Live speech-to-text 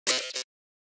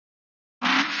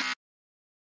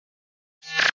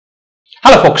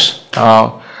Hello folks,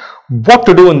 what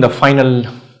to do in the final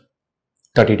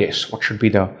 30 days? What should be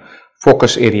the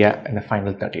focus area in the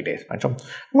final 30 days? Right? So I'm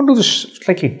going to do this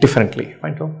slightly differently.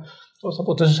 Right? So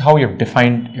suppose this is how you've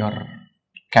defined your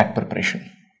CAT preparation.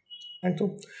 Right?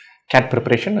 So CAT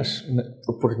preparation is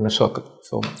put it in a circle.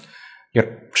 So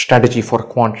your strategy for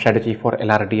quant, strategy for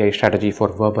LRDI, strategy for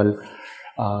verbal,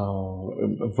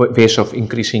 ways of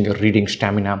increasing your reading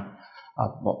stamina,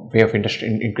 way of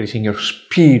increasing your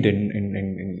speed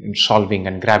in solving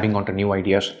and grabbing onto new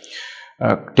ideas,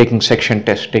 taking section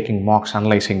tests, taking mocks,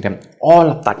 analyzing them, all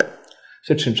of that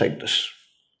sits inside this.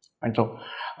 And so,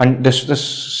 and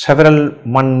this several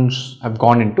months have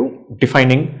gone into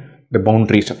defining the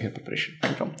boundaries of your preparation.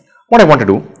 And so what I want to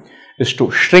do is to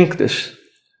shrink this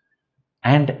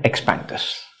and expand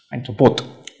this. And so both.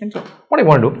 And so what I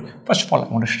want to do, first of all, I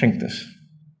want to shrink this.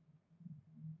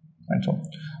 And so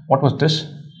what was this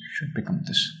should become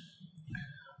this.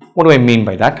 What do I mean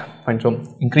by that? And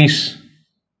so increase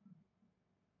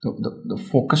the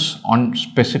focus on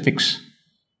specifics,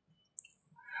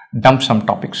 dump some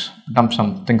topics, dump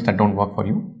some things that don't work for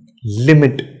you,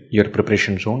 limit your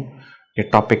preparation zone, your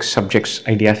topics, subjects,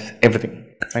 ideas,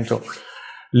 everything. And so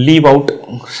leave out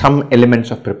some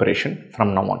elements of preparation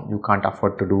from now on. You can't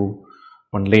afford to do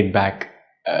one laid back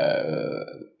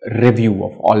review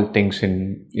of all things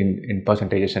in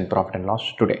percentages and profit and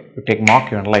loss today. You take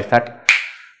mock, you analyze that.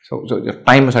 So your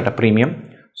time is at a premium.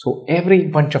 So every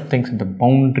bunch of things in the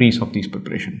boundaries of these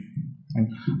preparation.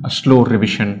 And a slow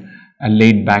revision, a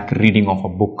laid back reading of a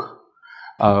book,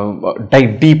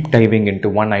 deep diving into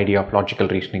one idea of logical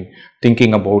reasoning,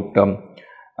 thinking about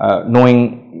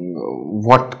knowing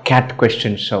what CAT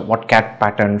questions, what CAT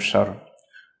patterns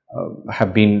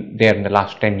have been there in the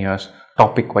last 10 years,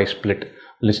 topic wise split,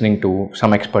 listening to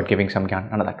some expert giving some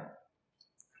gyan, none of that.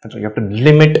 And so you have to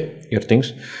limit your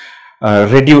things,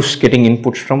 reduce getting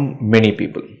inputs from many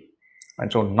people.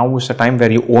 And so now is the time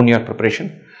where you own your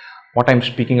preparation. What I'm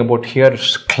speaking about here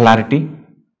is clarity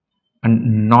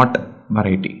and not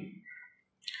variety.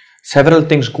 Several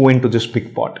things go into this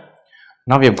big pot.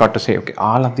 Now we have got to say, okay,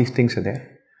 all of these things are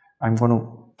there. I'm going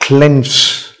to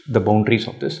cleanse the boundaries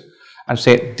of this and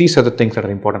say, these are the things that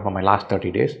are important for my last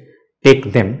 30 days.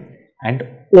 Take them and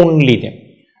only them.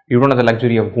 You don't have the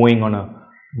luxury of going on a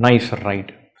nice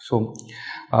ride. So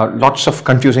lots of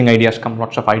confusing ideas come,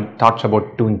 lots of thoughts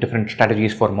about doing different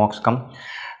strategies for mocks come.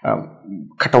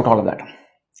 Cut out all of that.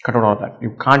 Cut out all of that.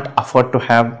 You can't afford to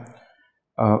have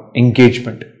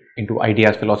engagement into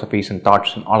ideas, philosophies and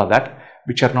thoughts and all of that,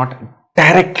 which are not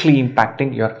directly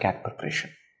impacting your CAT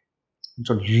preparation.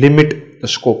 So limit the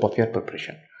scope of your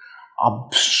preparation.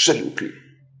 Absolutely.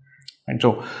 And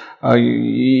so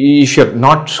if you're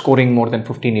not scoring more than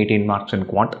 15-18 marks in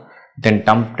quant, then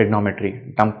dump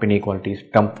trigonometry, dump inequalities,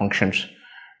 dump functions,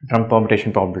 dump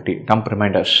permutation probability, dump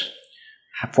reminders,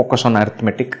 focus on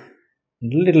arithmetic,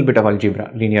 little bit of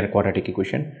algebra, linear quadratic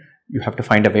equation. You have to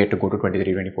find a way to go to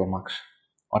 23-24 marks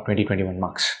or 20-21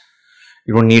 marks.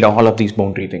 You don't need all of these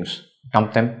boundary things.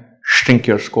 Dump them, shrink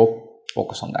your scope,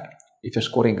 focus on that. If you're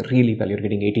scoring really well, you're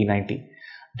getting 80-90,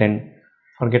 then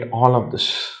forget all of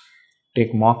this.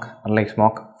 Take mock, analyze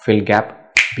mock, fill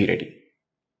gap, be ready.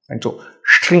 And so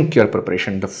shrink your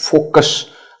preparation, the focus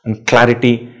and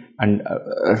clarity and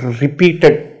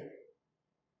repeated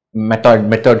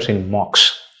methods in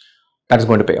mocks. That's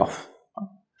going to pay off.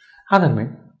 Other way,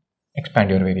 expand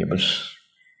your variables.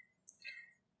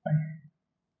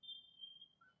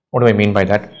 What do I mean by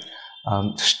that?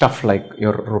 Stuff like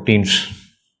your routines,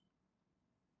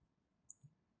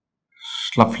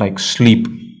 stuff like sleep,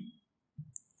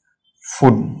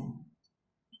 food,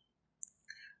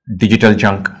 digital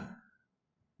junk.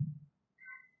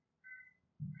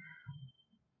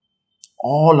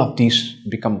 All of these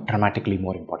become dramatically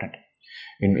more important.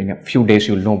 In a few days,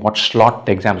 you'll know what slot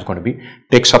the exam is going to be.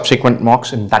 Take subsequent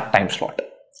mocks in that time slot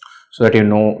so that you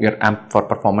know your amp for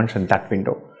performance in that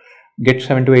window. Get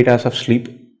 7 to 8 hours of sleep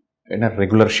in a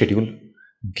regular schedule,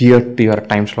 geared to your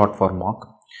time slot for mock.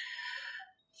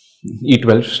 Eat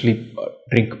well, sleep,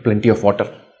 drink plenty of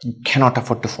water. You cannot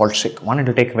afford to fall sick. One, it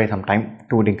will take away some time.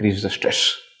 Two, it increases the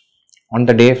stress. On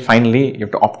the day, finally, you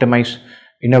have to optimize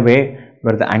in a way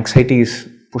where the anxiety is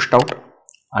pushed out,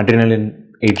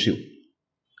 adrenaline aids you.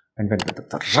 And when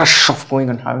the rush of going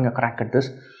and having a crack at this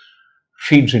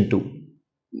feeds into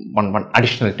one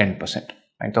additional 10%.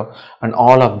 Right? So, and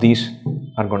all of these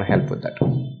are going to help with that.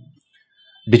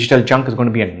 Digital junk is going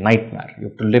to be a nightmare. You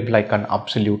have to live like an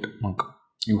absolute monk.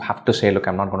 You have to say, look,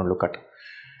 I'm not going to look at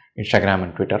Instagram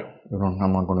and Twitter.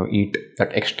 I'm not going to eat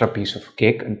that extra piece of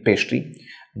cake and pastry.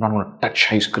 I'm not going to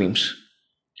touch ice creams.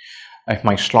 If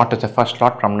my slot is the first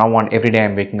slot, from now on, every day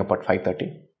I'm waking up at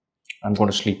 5:30. I'm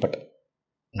going to sleep at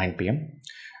 9 p.m.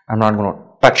 I'm not going to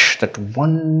touch that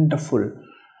wonderful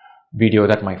video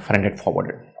that my friend had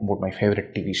forwarded about my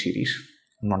favorite TV series.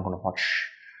 I'm not going to watch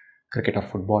cricket or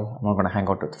football. I'm not going to hang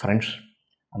out with friends.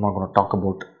 I'm not going to talk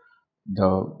about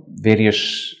the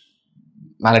various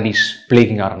maladies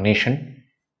plaguing our nation.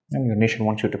 And your nation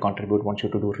wants you to contribute, wants you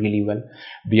to do really well,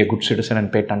 be a good citizen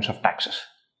and pay tons of taxes.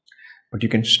 But you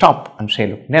can stop and say,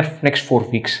 look, next 4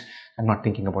 weeks, I'm not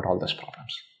thinking about all those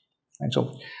problems. And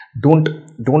so don't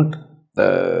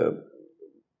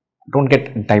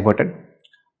get diverted,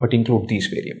 but include these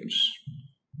variables,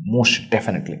 most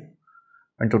definitely.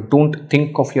 And so don't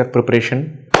think of your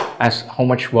preparation as how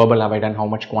much verbal have I done, how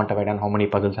much quant have I done, how many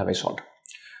puzzles have I solved.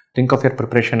 Think of your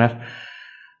preparation as,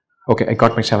 okay, I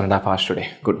got my 7.5 hours today.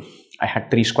 Good. I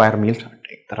had 3 square meals at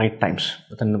the right times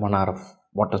within 1 hour of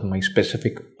what is my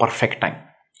specific perfect time.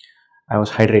 I was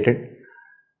hydrated.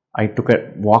 I took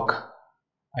a walk.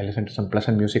 I listened to some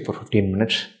pleasant music for 15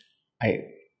 minutes. I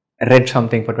read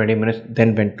something for 20 minutes,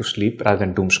 then went to sleep rather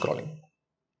than doom scrolling.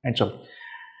 And so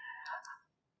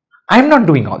I'm not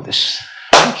doing all this.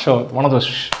 So one of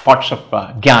those pots of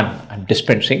gyan I'm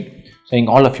dispensing, saying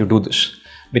all of you do this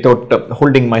without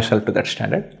holding myself to that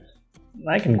standard.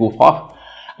 I can go far.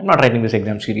 I'm not writing this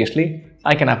exam seriously.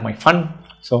 I can have my fun.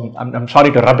 So I'm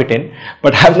sorry to rub it in,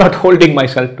 but I'm not holding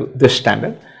myself to this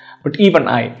standard. But even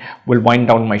I will wind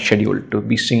down my schedule to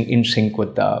be in sync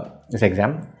with this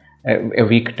exam a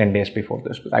week, 10 days before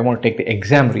this. But I want to take the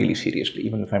exam really seriously,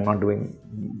 even if I'm not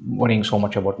worrying so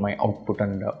much about my output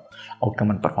and outcome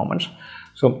and performance.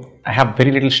 So I have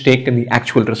very little stake in the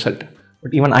actual result.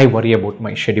 But even I worry about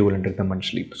my schedule and rhythm and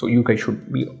sleep. So you guys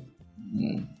should be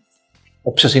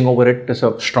obsessing over it is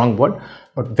a strong word,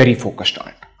 but very focused on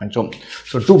it. And so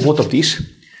do both of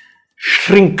these.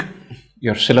 Shrink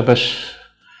your syllabus,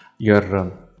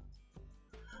 your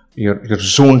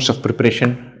zones of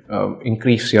preparation,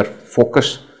 increase your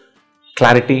focus,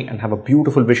 clarity, and have a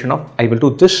beautiful vision of I will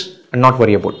do this and not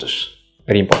worry about this.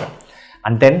 Very important.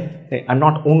 And then I'm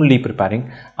not only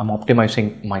preparing, I'm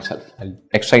optimizing myself. I'll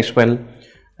exercise well,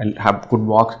 I'll have good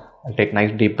walks, I'll take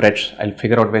nice deep breaths, I'll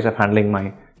figure out ways of handling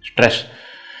my stress.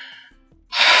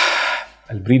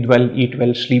 I'll breathe well, eat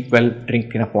well, sleep well,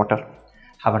 drink enough water,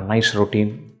 have a nice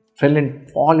routine, slip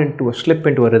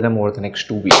into a rhythm over the next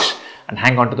 2 weeks and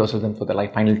hang on to those rhythms for the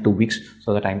final 2 weeks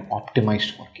so that I'm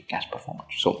optimized for kick-ass performance.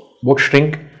 So both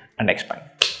shrink and expand.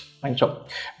 And so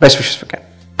best wishes for Ken.